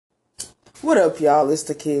What up, y'all? It's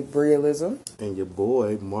the Kid Brialism. And your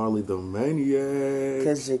boy, Marley the Maniac.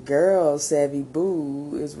 Because your girl, Savvy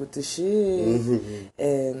Boo, is with the shit.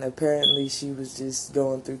 And apparently she was just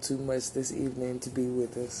going through too much this evening to be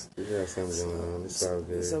with us. Yeah, something going on. It's all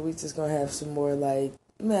good. So we just going to have some more,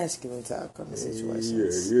 masculine talk on the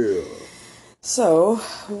situations. Yeah. So,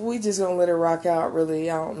 we just going to let it rock out, really.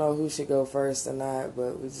 I don't know who should go first or not,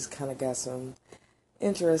 but we just kind of got some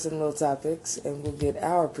interesting little topics, and we'll get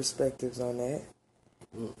our perspectives on that.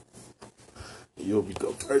 You'll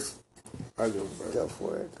go first. I'll go first.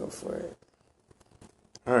 Go for it.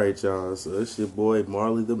 Alright, y'all. So it's your boy,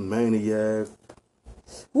 Marley the Maniac.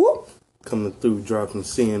 Whoop! Coming through, dropping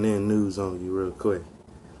CNN news on you real quick.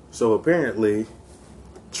 So apparently,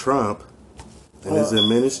 Trump and his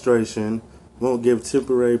administration won't give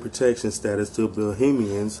temporary protection status to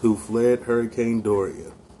Bohemians who fled Hurricane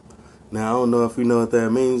Dorian. Now, I don't know if you know what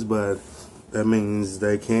that means, but that means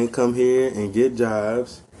they can't come here and get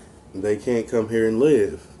jobs. They can't come here and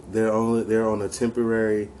live. They're on a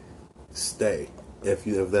temporary stay, if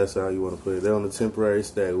that's how you want to put it. They're on a temporary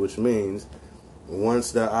stay, which means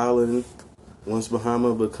once Bahama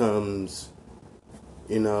becomes,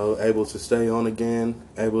 able to stay on again,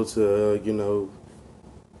 able to,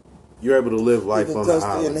 you're able to live life on the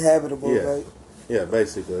island. Inhabitable, yeah. right? Yeah,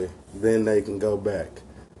 basically. Then they can go back.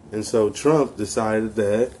 And so Trump decided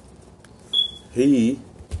that he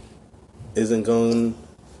isn't going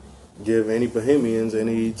to give any Bohemians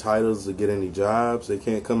any titles to get any jobs. They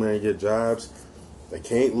can't come here and get jobs. They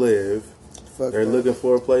can't live. They're looking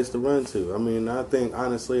for a place to run to. I mean, I think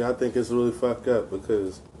it's really fucked up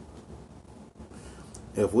because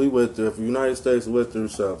if the United States went through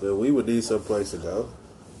something, we would need some place to go.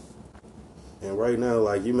 And right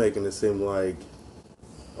now, you making it seem like,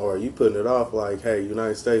 or you putting it off like, hey,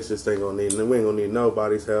 United States just we ain't gonna need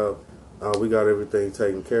nobody's help. We got everything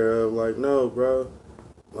taken care of. Like, no, bro.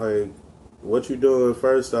 What you doing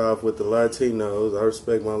first off with the Latinos? I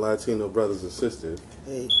respect my Latino brothers and sisters.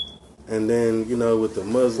 Hey. And then, with the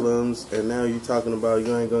Muslims, and now you talking about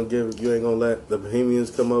you ain't gonna let the Bohemians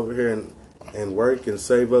come over here and work and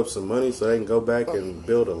save up some money so they can go back and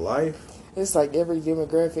build a life. It's like every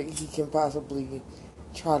demographic he can possibly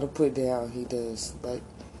try to put down, he does.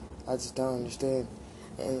 I just don't understand.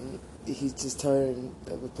 And he's just turned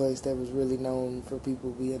a place that was really known for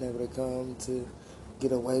people being able to come to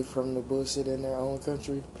get away from the bullshit in their own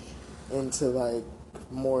country into,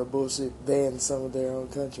 more bullshit than some of their own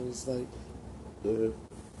countries. Yeah.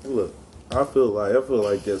 Look, I feel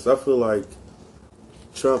like this. I feel like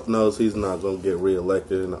Trump knows he's not going to get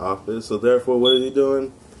reelected in the office. So therefore, what is he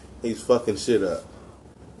doing? He's fucking shit up.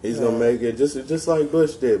 He's going to make it just like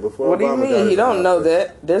Bush did before What Obama. What do you mean? He don't know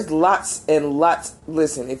that. There's lots and lots.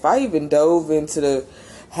 Listen, if I even dove into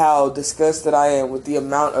how disgusted I am with the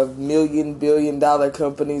amount of billion-dollar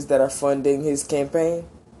companies that are funding his campaign,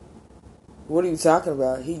 what are you talking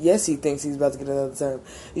about? He thinks he's about to get another term.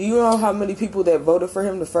 You know how many people that voted for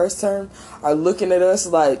him the first term are looking at us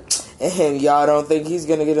like, and y'all don't think he's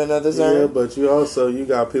going to get another term? Yeah, but you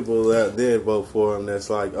got people that did vote for him that's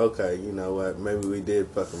like, okay, you know what, maybe we did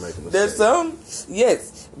fucking make a mistake. There's some,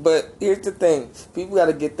 yes, but here's the thing. People got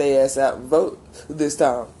to get their ass out and vote this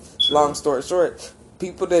time. Sure. Long story short,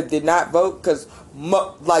 people that did not vote, because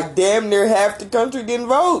damn near half the country didn't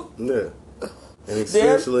vote. Yeah. And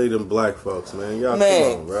especially them black folks, man. Y'all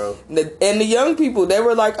come on, bro. And the young people, they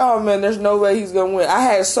were like, oh, man, there's no way he's going to win. I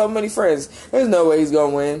had so many friends. There's no way he's going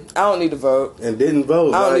to win. I don't need to vote. And didn't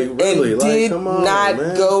vote. Come on, not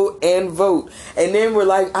man. go and vote. And then we're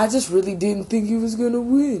like, I just really didn't think he was going to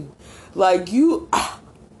win. I'm going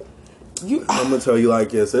to tell you like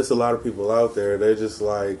this. There's a lot of people out there. They're just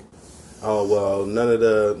like, oh, well, none of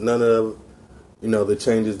the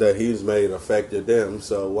changes that he's made affected them,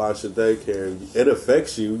 so why should they care? It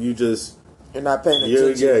affects you. You're not paying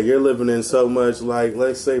attention. You're living in so much,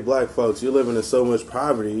 let's say black folks, you're living in so much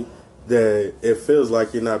poverty that it feels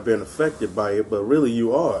like you're not being affected by it, but really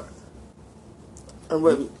you are.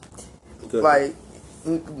 And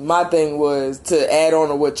my thing was to add on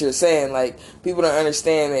to what you're saying, people don't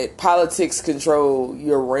understand that politics control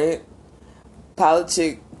your rent.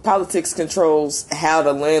 Politics controls how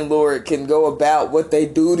the landlord can go about what they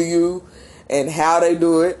do to you and how they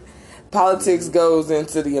do it. Politics goes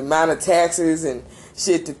into the amount of taxes and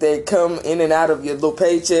shit that they come in and out of your little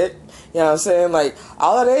paycheck. You know what I'm saying?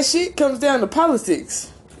 All of that shit comes down to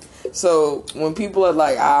politics. So when people are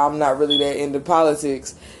like, I'm not really that into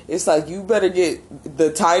politics, it's like you better get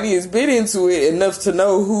the tiniest bit into it enough to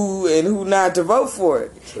know who and who not to vote for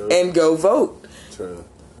it. True. And go vote. True.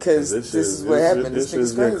 Because this is what happened. This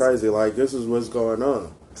is crazy. This is what's going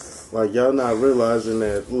on. Y'all not realizing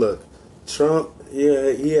that, look, Trump,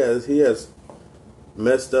 yeah, he has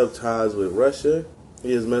messed up ties with Russia.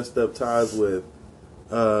 He has messed up ties with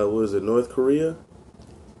North Korea?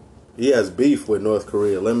 He has beef with North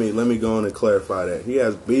Korea. Let me go on and clarify that. He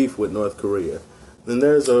has beef with North Korea. And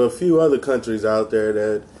there's a few other countries out there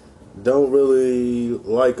that don't really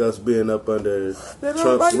like us being up under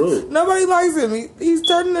Trump's rule. Nobody likes him. He's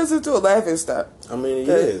turning us into a laughing stock. I mean,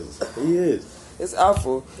 he is. He is. It's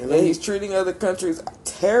awful. And he's treating other countries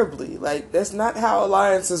terribly. Like, that's not how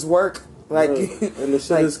alliances work. Like, and the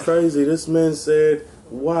shit is crazy. This man said,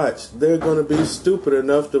 watch, they're going to be stupid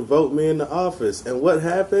enough to vote me into office. And what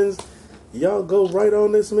happens? Y'all go right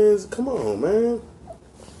on this man's... Come on, man.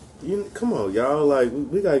 Come on, y'all. Like,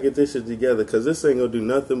 we got to get this shit together because this ain't going to do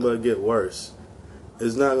nothing but get worse.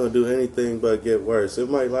 It's not going to do anything but get worse. It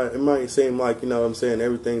might seem like, you know what I'm saying,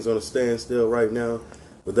 everything's on a standstill right now.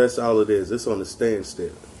 But that's all it is. It's on a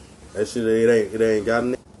standstill. That shit, it ain't got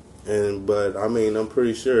any... But I mean, I'm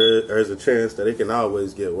pretty sure there's a chance that it can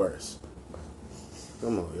always get worse.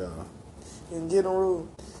 Come on, y'all. In general rule,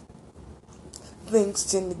 things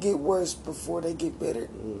tend to get worse before they get better.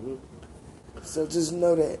 Mm-hmm. So just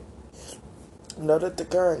know that. Know that the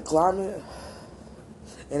current climate,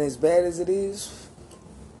 and as bad as it is,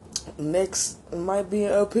 next it might be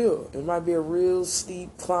an uphill. It might be a real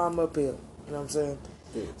steep climb uphill. You know what I'm saying?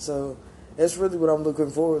 Yeah. So that's really what I'm looking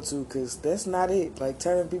forward to, because that's not it. Like,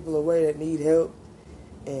 turning people away that need help,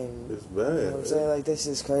 and it's bad. You know what I'm saying? Like, that's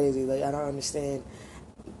just crazy. Like, I don't understand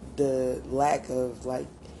the lack of, like,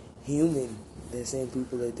 human that's in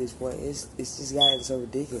people at this point. It's just gotten so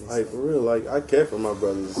ridiculous. Like, for real, like, I care for my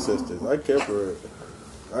brothers and sisters. I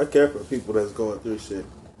care for people that's going through shit.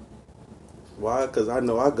 Why? Because I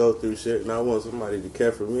know I go through shit, and I want somebody to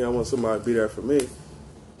care for me. I want somebody to be there for me.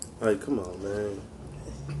 Like, come on, man.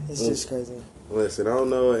 It's just crazy. Listen, I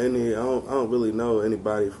don't really know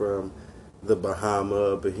anybody from the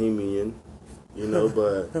Bohemian, you know,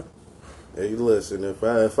 but hey, listen,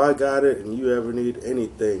 if I got it and you ever need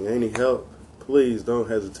anything, any help, please don't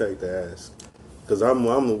hesitate to ask. Because I'm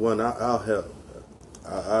the one, I'll help.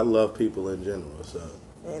 I love people in general, so.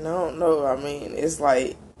 And I don't know, I mean, it's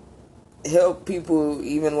like, help people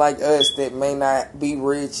even like us that may not be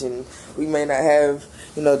rich and we may not have,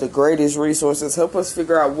 you know, the greatest resources. Help us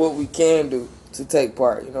figure out what we can do to take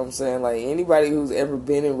part. You know what I'm saying? Like, anybody who's ever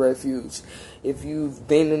been in refuge, if you've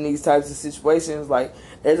been in these types of situations, like,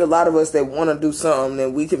 there's a lot of us that want to do something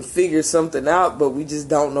and we can figure something out, but we just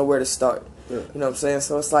don't know where to start. Yeah. You know what I'm saying?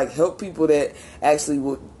 So it's like, help people that actually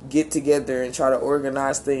would get together and try to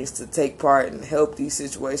organize things to take part and help these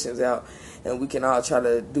situations out. And we can all try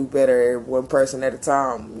to do better one person at a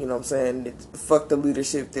time. You know what I'm saying? Fuck the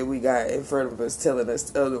leadership that we got in front of us telling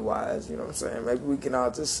us otherwise. You know what I'm saying? Maybe we can all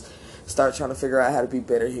just start trying to figure out how to be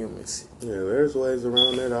better humans. Yeah, there's ways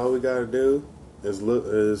around that. All we got to do is look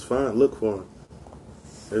for them.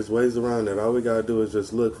 There's ways around that. All we got to do is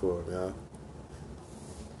just look for them, y'all.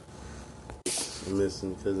 I'm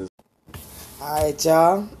missing because it's... Alright,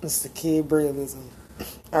 y'all. It's the Kid Realism.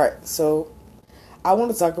 Alright, so I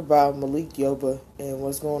want to talk about Malik Yoba and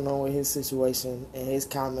what's going on with his situation and his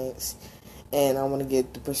comments. And I want to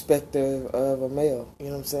get the perspective of a male, you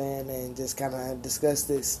know what I'm saying, and just kind of discuss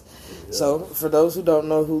this. Yeah. So, for those who don't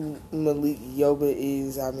know who Malik Yoba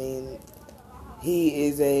is, I mean, he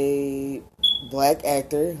is a black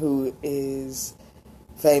actor who is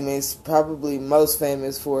famous, probably most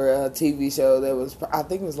famous for a TV show that was, I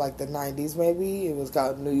think it was like the 90s maybe. It was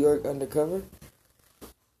called New York Undercover.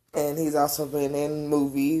 And he's also been in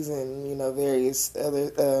movies and, you know, various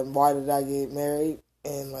other, Why Did I Get Married?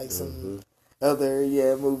 And like some other,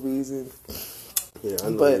 movies. And yeah, I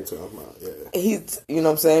know what you're talking about, yeah. He's, you know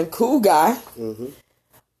what I'm saying, cool guy. Mm-hmm.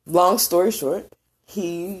 Long story short,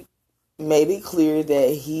 he made it clear that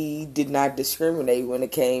he did not discriminate when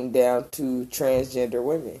it came down to transgender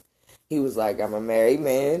women. He was like, I'm a married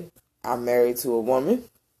man. I'm married to a woman.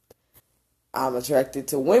 I'm attracted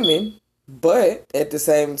to women. But at the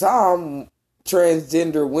same time,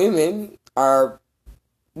 transgender women are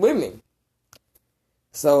women.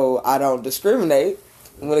 So I don't discriminate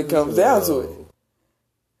when it comes down to it.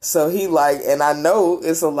 So he like, and I know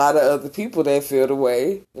it's a lot of other people that feel the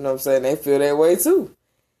way, you know what I'm saying? They feel that way too.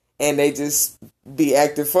 And they just be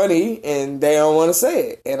acting funny and they don't want to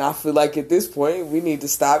say it. And I feel like at this point, we need to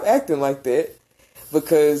stop acting like that.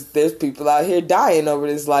 Because there's people out here dying over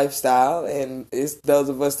this lifestyle, and it's those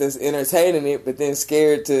of us that's entertaining it, but then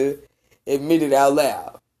scared to admit it out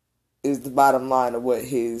loud, is the bottom line of what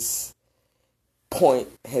his point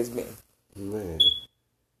has been. Man.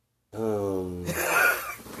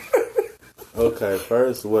 Okay,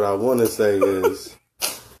 first, what I want to say is,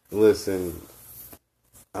 listen,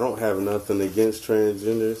 I don't have nothing against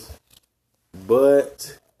transgenders,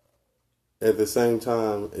 but at the same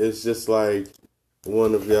time, it's just like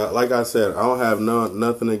one of y'all. Like I said, I don't have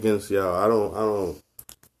nothing against y'all. I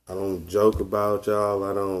don't joke about y'all.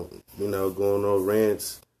 I don't, go on no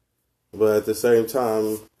rants. But at the same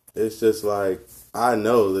time, it's just like I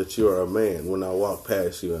know that you're a man when I walk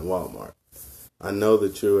past you in Walmart. I know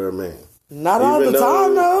that you're a man. Not all the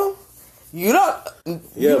time, though. You don't.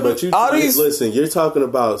 Yeah, but listen. You're talking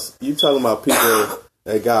about people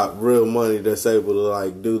that got real money that's able to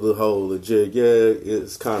like do the whole legit. Yeah,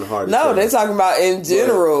 it's kind of hard. No, they're talking about in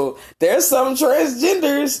general. There's some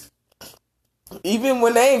transgenders, even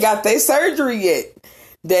when they ain't got their surgery yet,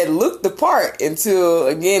 that look the part until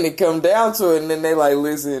again it come down to it, and then they like,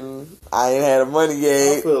 listen, I ain't had the money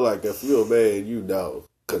yet. I feel like if you're a man, you know,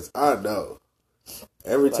 because I know.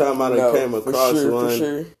 Every time I came across one.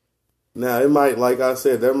 Sure. Now, it might, like I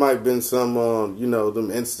said, there might been some, them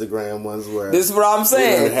Instagram ones where... This is what I'm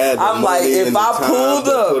saying. I'm like, if I pulled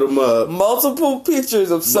up multiple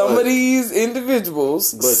pictures of some of these individuals,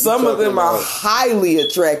 some of them are highly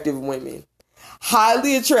attractive women.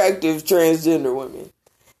 Highly attractive transgender women.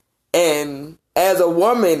 And as a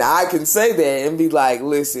woman, I can say that and be like,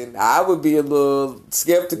 listen, I would be a little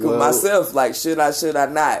skeptical myself. Like, should I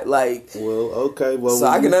not? Like, well, okay. Well, so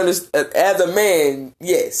I can understand. As a man,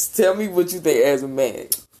 yes. Tell me what you think as a man.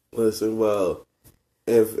 Listen, well,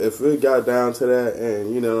 if it got down to that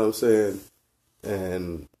and, you know what I'm saying,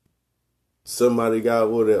 and somebody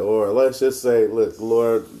got with it, or let's just say, look,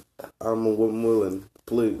 Lord, I'm willing.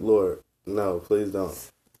 Please, Lord, no, please don't.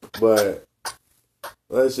 But...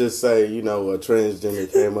 let's just say, a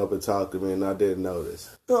transgender came up and talked to me and I didn't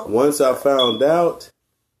notice. Once I found out,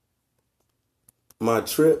 my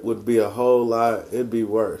trip would be a whole lot, it'd be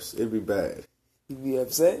worse. It'd be bad. You'd be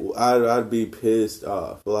upset? I'd be pissed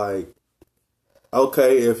off. Like,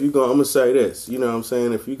 okay, if you're going, I'm going to say this, you know what I'm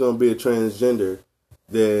saying? If you're going to be a transgender,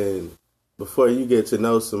 then before you get to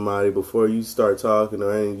know somebody, before you start talking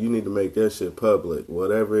or anything, you need to make that shit public.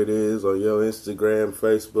 Whatever it is on your Instagram,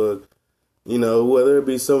 Facebook, whether it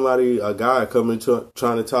be a guy coming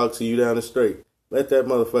trying to talk to you down the street, let that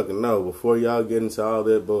motherfucker know before y'all get into all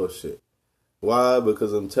that bullshit. Why?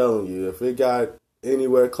 Because I'm telling you, if it got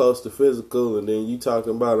anywhere close to physical and then you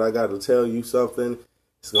talking about I got to tell you something,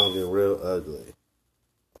 it's going to get real ugly.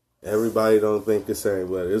 Everybody don't think the same,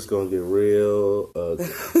 but it's going to get real ugly.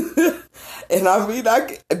 And I mean,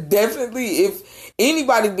 definitely, if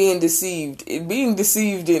anybody being deceived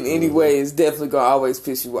in any way is definitely going to always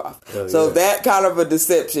piss you off. So that kind of a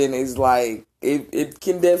deception is like, it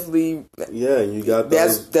can definitely... yeah, you got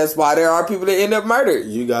those... That's why there are people that end up murdered.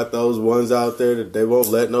 You got those ones out there that they won't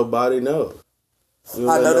let nobody know. I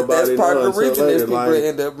know that's part of the reason there's people that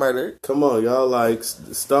end up murdered. Come on, y'all like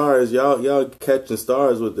stars. Y'all catching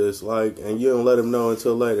stars with this, like, and you don't let them know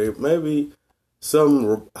until later. Maybe...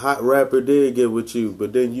 some hot rapper did get with you,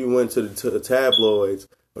 but then you went to the tabloids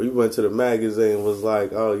or you went to the magazine and was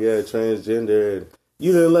like, oh yeah, transgender, and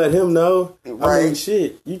you didn't let him know. Right. I mean,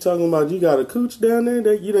 shit, you talking about you got a cooch down there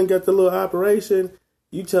that you didn't get the little operation.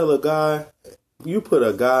 You tell a guy, you put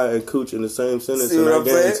a guy and cooch in the same sentence, and I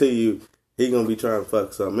guarantee you he gonna be trying to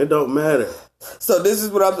fuck something. It don't matter. So this is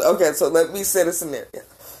what okay, so let me set a scenario.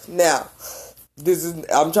 Now,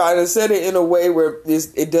 I'm trying to set it in a way where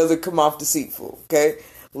it doesn't come off deceitful, okay?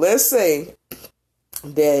 Let's say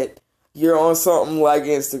that you're on something like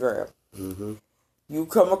Instagram. Mm-hmm. You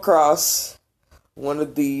come across one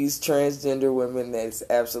of these transgender women that's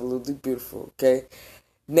absolutely beautiful, okay?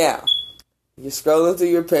 Now, you're scrolling through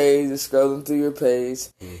your page,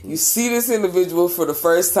 Mm-hmm. You see this individual for the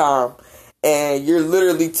first time, and you're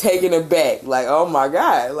literally taken aback. Like, oh my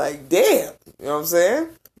God, like, damn. You know what I'm saying?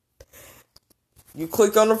 You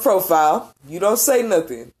click on the profile. You don't say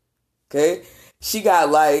nothing. Okay? She got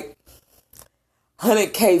like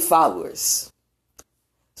 100K followers.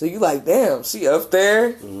 So you like, damn, she up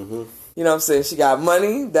there. Mm-hmm. You know what I'm saying? She got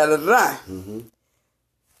money. Da-da-da-da. Mm-hmm.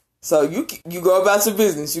 So you go about your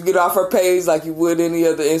business. You get off her page like you would any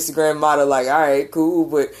other Instagram model. Like, all right, cool.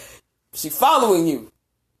 But she following you.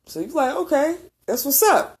 So you like, okay, that's what's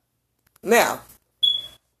up. Now,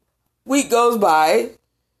 week goes by.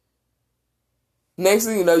 Next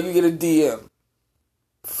thing you know, you get a DM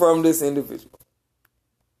from this individual.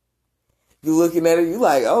 You looking at it, you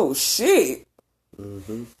like, oh shit.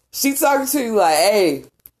 Mm-hmm. She talking to you like, hey,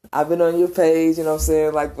 I've been on your page, you know what I'm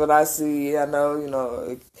saying? Like what I see, I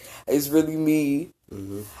know, it's really me.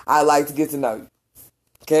 Mm-hmm. I like to get to know you.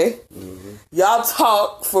 Okay? Mm-hmm. Y'all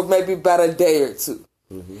talk for maybe about a day or two.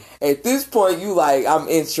 Mm-hmm. At this point, you like, I'm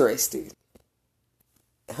interested.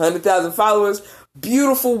 100,000 followers,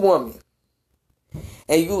 beautiful woman.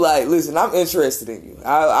 and you like, listen, I'm interested in you.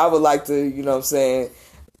 I would like to, you know what I'm saying,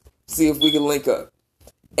 see if we can link up.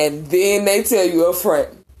 And then they tell you up front,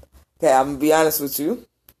 okay, I'm going to be honest with you.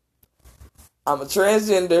 I'm a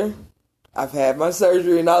transgender. I've had my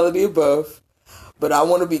surgery and all of the above. But I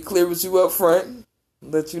want to be clear with you up front.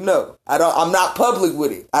 Let you know. I'm not public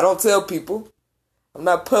with it. I don't tell people. I'm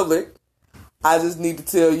not public. I just need to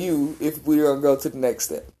tell you if we're going to go to the next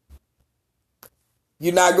step.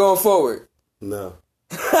 You're not going forward. No.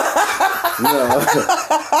 No.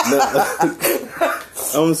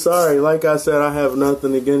 I'm sorry. Like I said, I have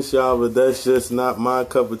nothing against y'all, but that's just not my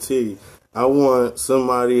cup of tea. I want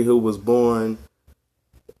somebody who was born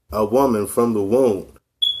a woman from the womb.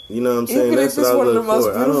 You know what I'm saying? Even That's if it's what I one of the look most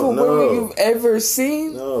for. beautiful women you've ever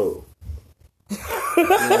seen? No. No.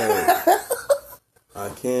 I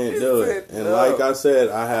can't do it. And no. like I said,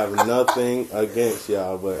 I have nothing against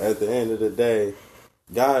y'all, but at the end of the day,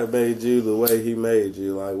 God made you the way He made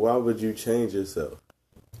you. Like, why would you change yourself?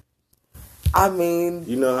 I mean,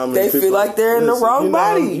 you know how many they people, feel like they're in the wrong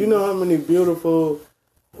body. You know how many beautiful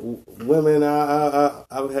women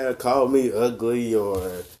I've had call me ugly,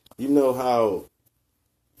 or you know how.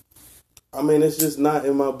 I mean, it's just not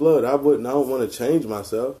in my blood. I don't want to change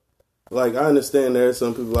myself. Like, I understand there are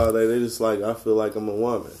some people out there, they just like, I feel like I'm a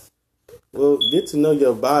woman. Well, get to know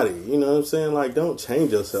your body. You know what I'm saying? Like, don't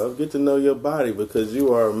change yourself. Get to know your body because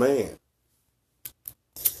you are a man.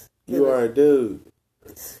 You are a dude.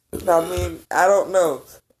 I mean, I don't know.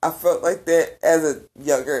 I felt like that as a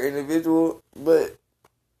younger individual, but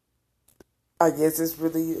I guess it's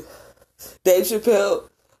really... Dave Chappelle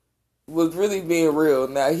was really being real.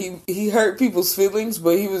 Now, he hurt people's feelings,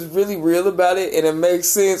 but he was really real about it, and it makes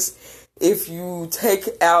sense if you take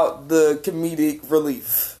out the comedic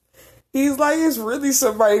relief. He's like, it's really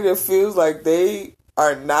somebody that feels like they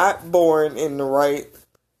are not born in the right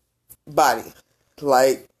body.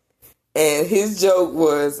 Like, and his joke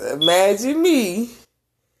was, imagine me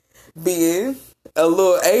being a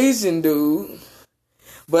little Asian dude,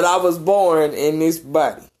 but I was born in this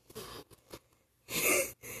body.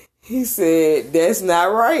 He said, that's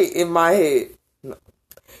not right in my head. No.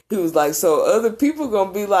 He was like, so other people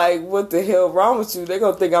gonna be like, what the hell wrong with you? They're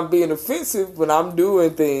gonna think I'm being offensive when I'm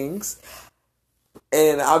doing things.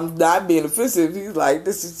 And I'm not being offensive. He's like,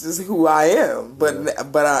 this is just who I am.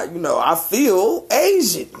 But I, you know, I feel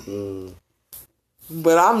Asian. Mm.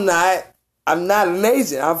 But I'm not an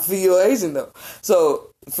Asian. I feel Asian though.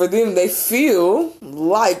 So for them, they feel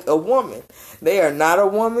like a woman. They are not a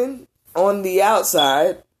woman on the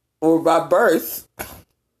outside or by birth,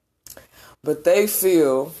 but they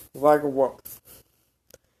feel like a woman.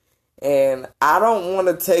 And I don't want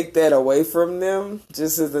to take that away from them,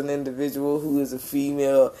 just as an individual who is a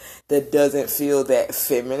female that doesn't feel that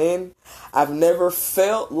feminine. I've never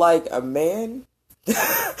felt like a man.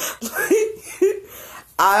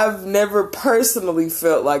 I've never personally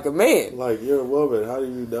felt like a man. Like, you're a woman. How do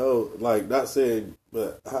you know? Like, not saying,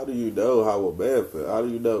 but how do you know how a man feels? How do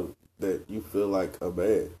you know that you feel like a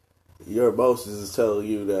man? Your emotions is telling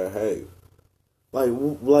you that, hey, like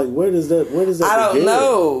where does that I don't begin?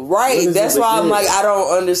 know, right? That's why I'm like, I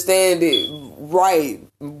don't understand it, right?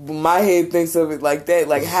 My head thinks of it like that.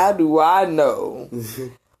 Like, how do I know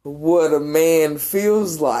what a man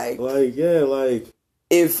feels like? Like, yeah, like,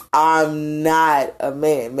 if I'm not a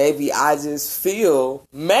man, maybe I just feel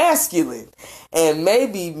masculine, and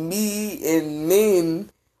maybe me and men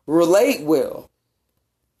relate well.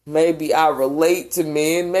 Maybe I relate to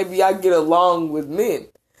men. Maybe I get along with men.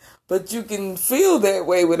 But you can feel that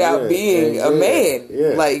way without being a man.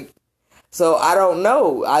 Yeah. Like, so I don't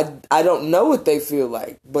know. I don't know what they feel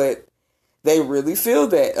like. But they really feel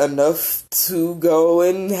that enough to go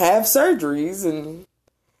and have surgeries. And,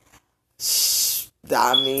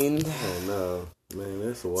 I mean... Oh, no. Man,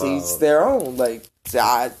 that's wild. Teach their own. Like,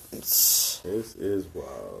 this is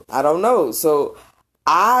wild. I don't know. So,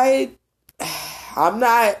 I'm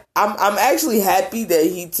actually happy that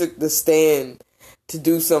he took the stand to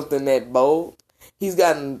do something that bold. He's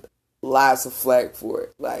gotten lots of flack for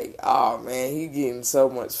it. Like, oh man, he getting so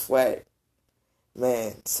much flack.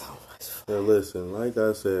 Man, so much flack. Now listen, like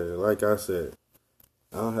I said,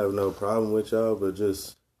 I don't have no problem with y'all, but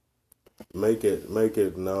just make it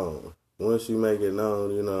known. Once you make it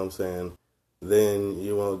known, you know what I'm saying, then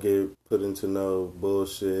you won't get put into no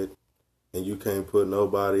bullshit. And you can't put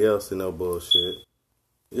nobody else in no bullshit.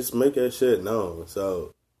 Just make that shit known.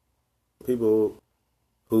 So, people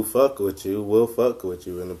who fuck with you will fuck with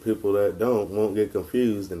you. And the people that don't won't get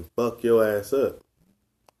confused and fuck your ass up.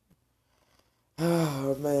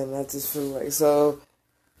 Oh, man, I just feel like... So,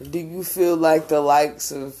 Do you feel like the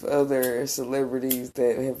likes of other celebrities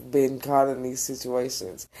that have been caught in these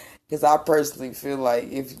situations? Because I personally feel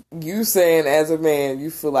like if you saying as a man, you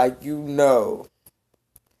feel like you know.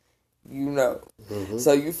 Mm-hmm.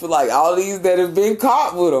 So you feel like all these that have been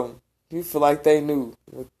caught with them, you feel like they knew.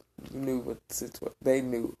 What the situation. They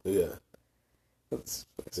knew. Yeah.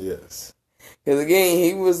 Yes. Because again,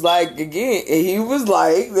 he was like,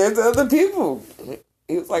 there's other people.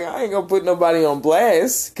 He was like, I ain't gonna put nobody on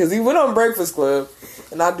blast. Because he went on Breakfast Club.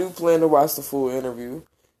 And I do plan to watch the full interview.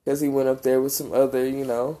 Because he went up there with some other,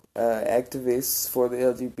 activists for the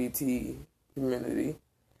LGBT community.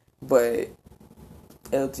 But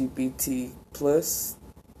LGBT plus,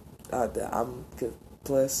 I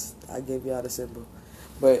gave y'all the symbol.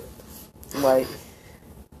 But, like...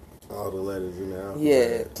 all the letters in there.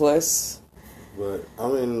 Yeah, plus... But, I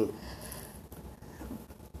mean,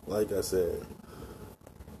 like I said...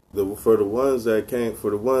 For the ones,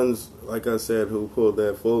 like I said, who pulled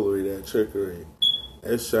that foolery, that trickery,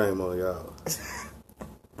 it's shame on y'all.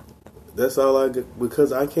 That's all I get,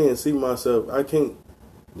 because I can't see myself, I can't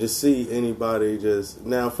just see anybody just,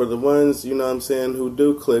 now for the ones, you know what I'm saying, who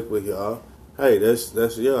do click with y'all, hey, that's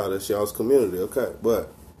y'all, that's y'all's community, okay,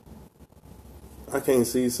 but I can't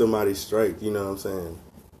see somebody straight, you know what I'm saying,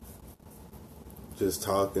 just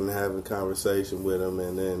talking, having conversation with them,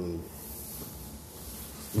 and then,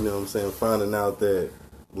 you know what I'm saying, finding out that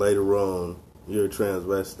later on you're a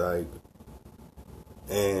transvestite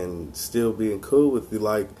and still being cool with you.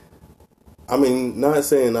 Like, I mean, not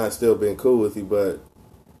saying not still being cool with you, but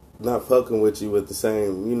not fucking with you with the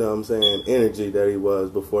same, you know what I'm saying, energy that he was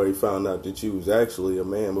before he found out that you was actually a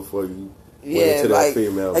man before you went into that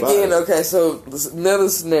female body. Again, okay, so another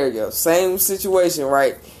scenario. Same situation,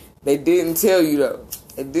 right? They didn't tell you, though.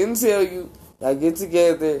 They didn't tell you. Y'all get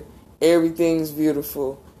together. Everything's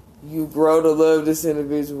beautiful. You grow to love this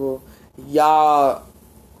individual. Y'all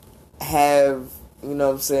have, you know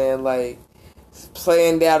what I'm saying, like,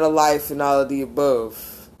 planned out a life and all of the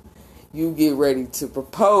above. You get ready to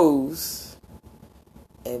propose,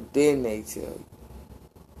 and then they tell you.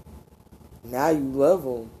 Now you love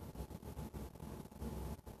them.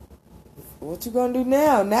 What you gonna do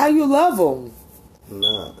now? Now you love them.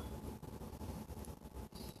 Nah.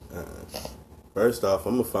 First off,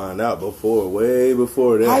 I'm going to find out way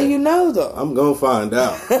before that. How you know, though? I'm going to find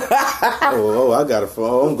out. I got to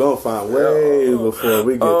phone. I'm going to find way before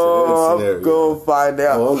we get to that scenario. I'm going to find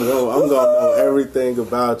out. I'm going to know everything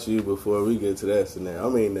about you before we get to that scenario. I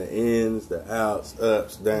mean, the ins, the outs,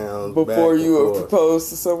 ups, downs, before you propose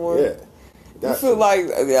to someone? Yeah. You feel like,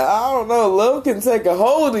 I don't know, love can take a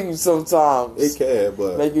hold of you sometimes. It can,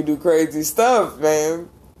 but... make you do crazy stuff, man.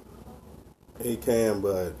 It can,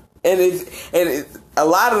 but... And a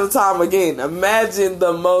lot of the time, again, imagine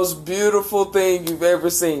the most beautiful thing you've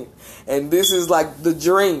ever seen. And this is like the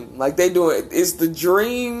dream. Like they do it. It's the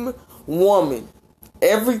dream woman.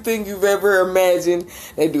 Everything you've ever imagined.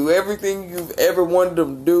 They do everything you've ever wanted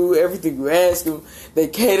them to do. Everything you ask them. They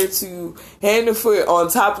cater to you hand and foot,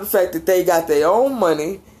 on top of the fact that they got their own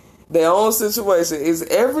money, their own situation. It's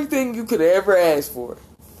everything you could ever ask for.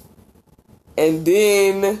 And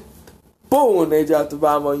then... boom, they drop the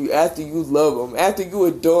bomb on you after you love them, after you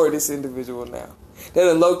adore this individual now. Then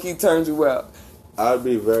it low-key turns you out. I'd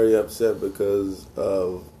be very upset because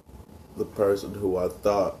of the person who I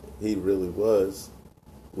thought he really was,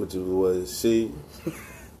 which was she.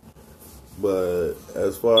 But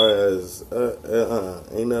as far as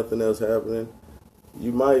ain't nothing else happening,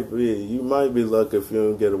 you might be lucky if you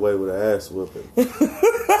don't get away with an ass whooping.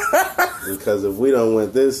 Because if we done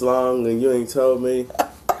went this long and you ain't told me.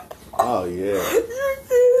 Oh, yeah. You can't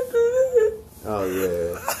do that. Oh,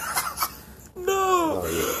 yeah. No. Oh,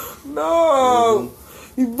 yeah. No.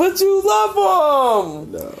 Mm-hmm. But you love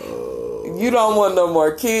them. No. You don't want no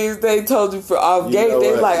more kids. They told you for off gate.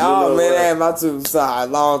 They like, oh, man, I had my tubes side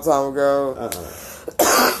a long time ago.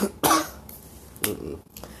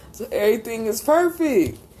 So everything is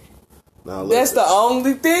perfect. Now, that's the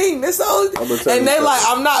only thing. That's the only thing. And they like,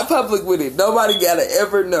 I'm not public with it. Nobody gotta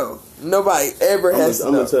ever know. Nobody ever has to know.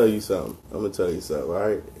 I'm going to tell you something. All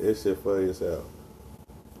right? This shit funny as hell.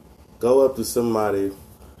 Go up to somebody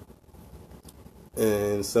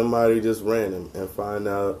and somebody just random and find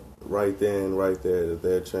out right then, right there that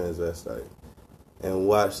they're transvestite. And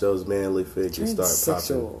watch those manly figures start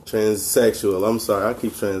popping. Transsexual. I'm sorry. I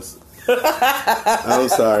keep I'm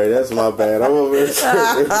sorry. That's my bad. I'm over here. That's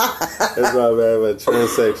my bad. But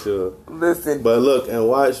transsexual. Listen. But look and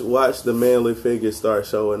watch the manly figures start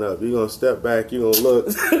showing up. You're gonna step back. You're gonna look.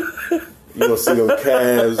 You're gonna see them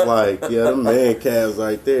calves like them man calves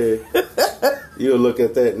right there. You'll look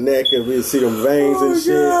at that neck and we'll see them veins and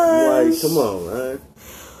shit. Like, come on, man.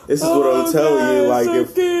 This is what I'm telling you. Like,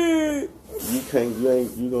 if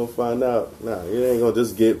you gonna find out. Nah, it ain't gonna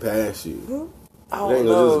just get past you. It ain't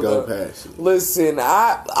gonna just go past you. Listen,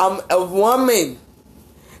 I'm a woman.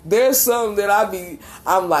 There's something that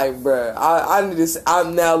I'm like, bruh, I need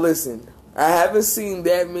to. Now listen. I haven't seen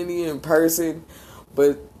that many in person,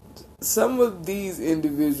 but some of these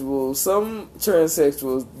individuals, some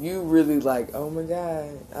transsexuals, you really like, oh my God,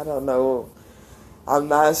 I don't know. I'm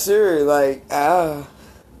not sure. Like, why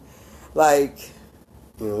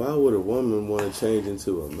would a woman want to change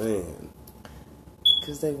into a man?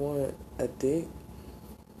 Because they want a dick.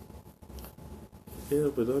 Yeah,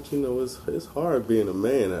 but don't you know it's hard being a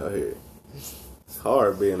man out here. It's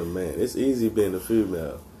hard being a man. It's easy being a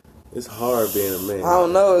female. It's hard being a man. I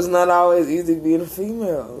don't know. It's not always easy being a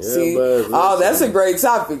female. Yeah, see, that's a great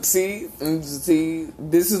topic. See,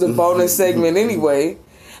 this is a bonus segment anyway.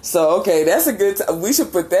 So, okay, that's a good. We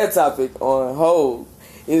should put that topic on hold.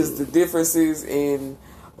 Is the differences in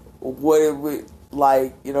what it would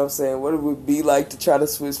like, you know what I'm saying? What it would be like to try to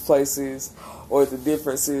switch places, or the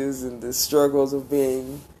differences and the struggles of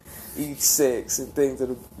being each sex and things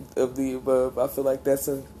of the above. I feel like that's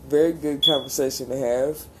a very good conversation to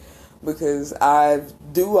have. Because I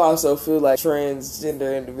do also feel like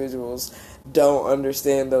transgender individuals don't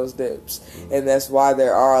understand those depths. Mm-hmm. And that's why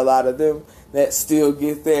there are a lot of them that still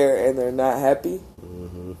get there and they're not happy.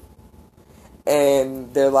 Mm-hmm.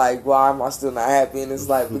 And they're like, why am I still not happy? And it's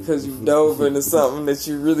like, because you dove into something that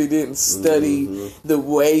you really didn't study the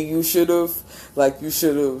way you should have. Like, you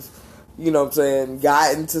should have, you know what I'm saying,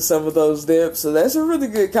 gotten to some of those depths. So that's a really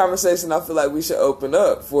good conversation I feel like we should open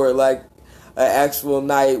up for, like, an actual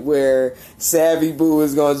night where Savvy Boo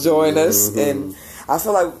is going to join us. And I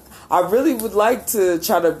feel like I really would like to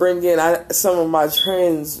try to bring in some of my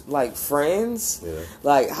trans, like, friends. Yeah.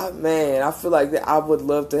 Like, man, I feel like that I would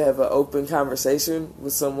love to have an open conversation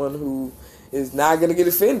with someone who is not going to get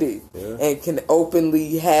offended and can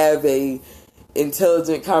openly have a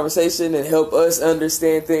intelligent conversation and help us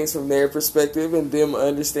understand things from their perspective and them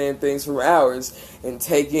understand things from ours and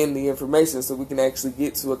take in the information so we can actually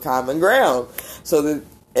get to a common ground so that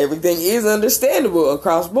everything is understandable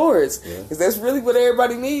across boards, because that's really what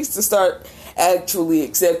everybody needs to start actually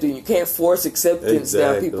accepting. You can't force acceptance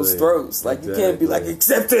down people's throats. Like, you can't be like,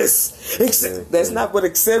 accept this. That's not what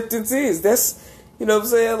acceptance is. That's, you know what I'm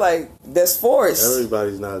saying? Like, that's forced.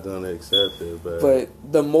 Everybody's not going to accept it. But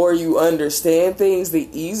the more you understand things, the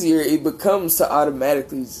easier it becomes to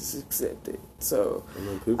automatically just accept it. So,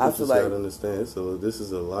 people I just feel like, gotta understand. So this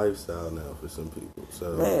is a lifestyle now for some people.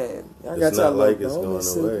 So man, it's not like it's going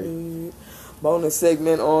away. Bonus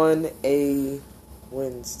segment on a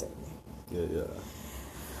Wednesday. Yeah.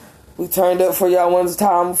 We turned up for y'all one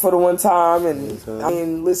time, and I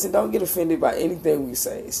mean, listen, don't get offended by anything we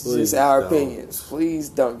say. It's just our opinions. Please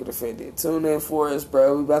don't get offended. Tune in for us,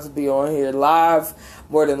 bro. We about to be on here live,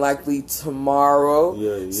 more than likely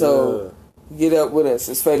tomorrow. So get up with us.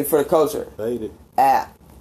 It's Faded for the Culture. Faded.